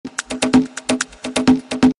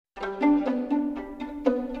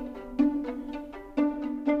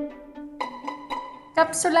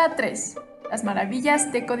Cápsula 3. Las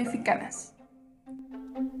maravillas decodificadas.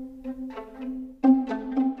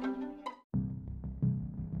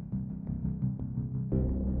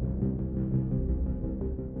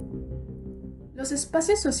 Los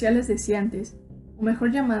espacios sociales deseantes, o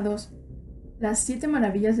mejor llamados las 7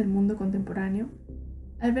 maravillas del mundo contemporáneo,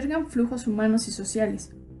 albergan flujos humanos y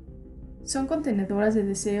sociales. Son contenedoras de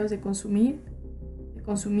deseos de consumir, de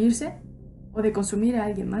consumirse o de consumir a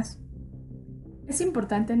alguien más. Es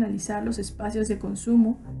importante analizar los espacios de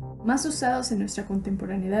consumo más usados en nuestra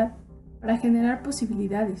contemporaneidad para generar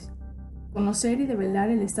posibilidades, conocer y develar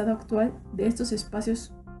el estado actual de estos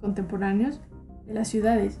espacios contemporáneos de las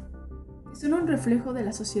ciudades, que son un reflejo de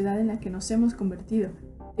la sociedad en la que nos hemos convertido,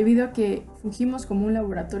 debido a que fungimos como un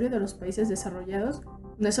laboratorio de los países desarrollados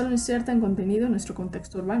donde solo insertan contenido en nuestro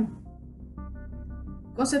contexto urbano.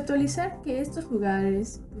 Conceptualizar que estos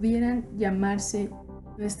lugares pudieran llamarse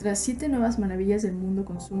nuestras 7 nuevas maravillas del mundo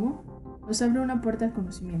consumo nos abre una puerta al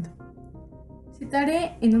conocimiento.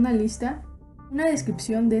 Citaré en una lista una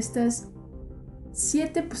descripción de estas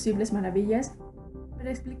 7 posibles maravillas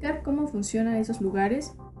para explicar cómo funcionan esos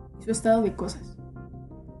lugares y su estado de cosas.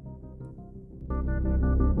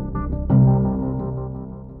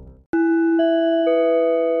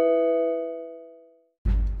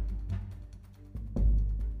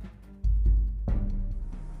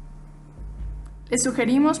 Les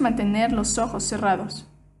sugerimos mantener los ojos cerrados.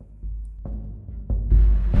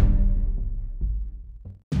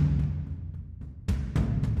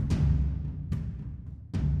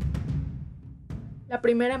 La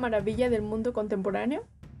primera maravilla del mundo contemporáneo,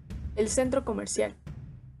 el centro comercial.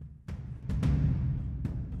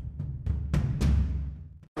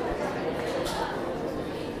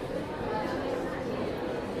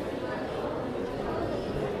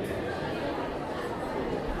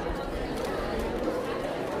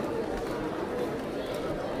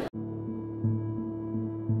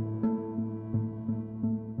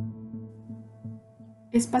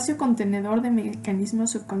 Espacio contenedor de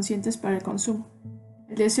mecanismos subconscientes para el consumo.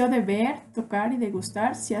 El deseo de ver, tocar y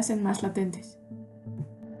degustar se hacen más latentes.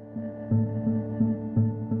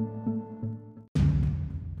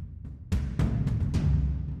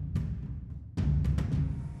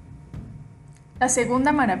 La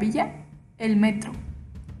segunda maravilla, el metro.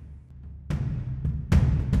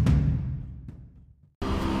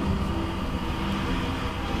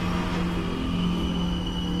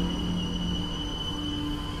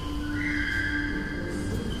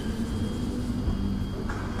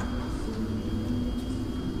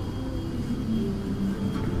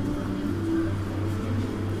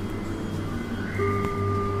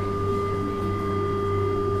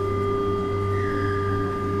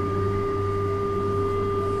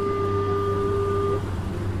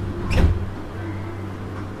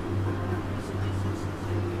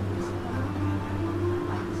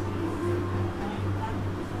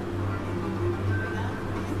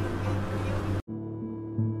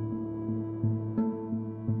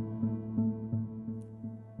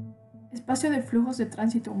 Espacio de flujos de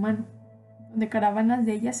tránsito humano, donde caravanas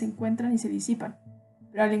de ellas se encuentran y se disipan,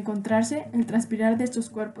 pero al encontrarse, el transpirar de estos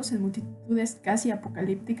cuerpos en multitudes casi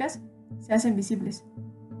apocalípticas se hacen visibles.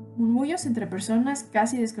 Murmullos entre personas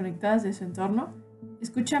casi desconectadas de su entorno,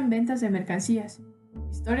 escuchan ventas de mercancías,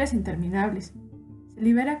 historias interminables, se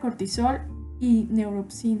libera cortisol y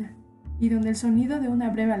neuropsina, y donde el sonido de una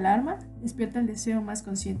breve alarma despierta el deseo más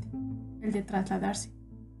consciente, el de trasladarse.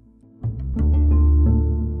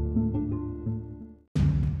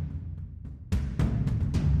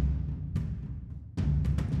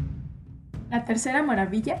 La tercera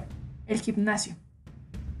maravilla, el gimnasio.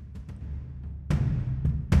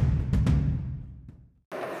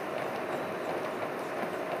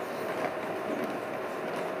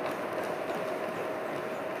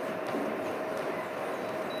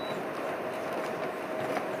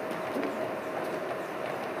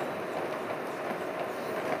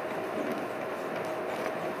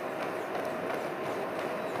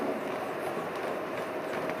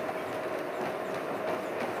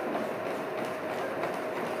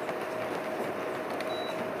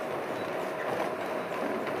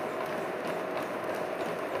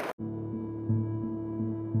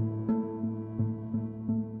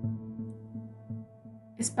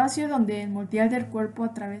 Espacio donde el moldear del cuerpo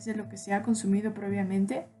a través de lo que se ha consumido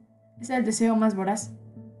previamente es el deseo más voraz.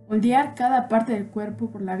 Moldear cada parte del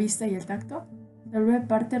cuerpo por la vista y el tacto se vuelve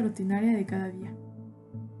parte rutinaria de cada día.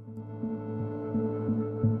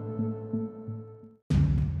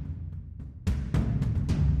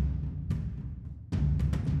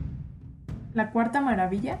 La cuarta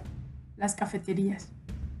maravilla, las cafeterías.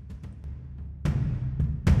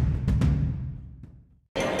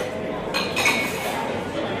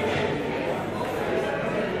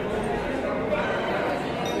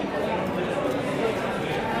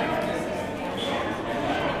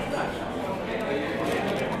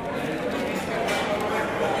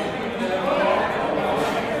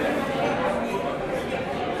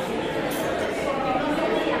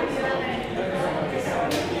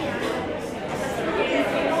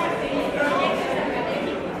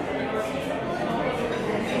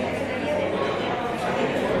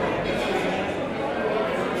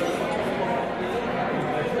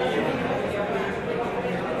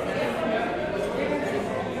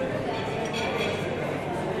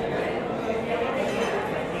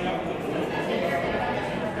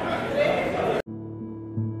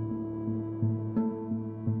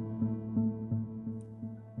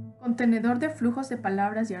 contenedor de flujos de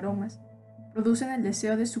palabras y aromas, producen el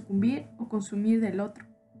deseo de sucumbir o consumir del otro.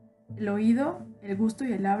 El oído, el gusto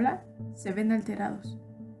y el habla se ven alterados.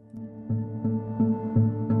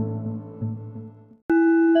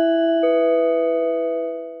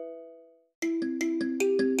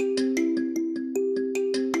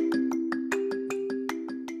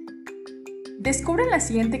 Descubre en la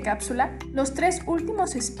siguiente cápsula los 3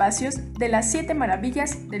 últimos espacios de las 7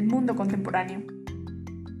 maravillas del mundo contemporáneo.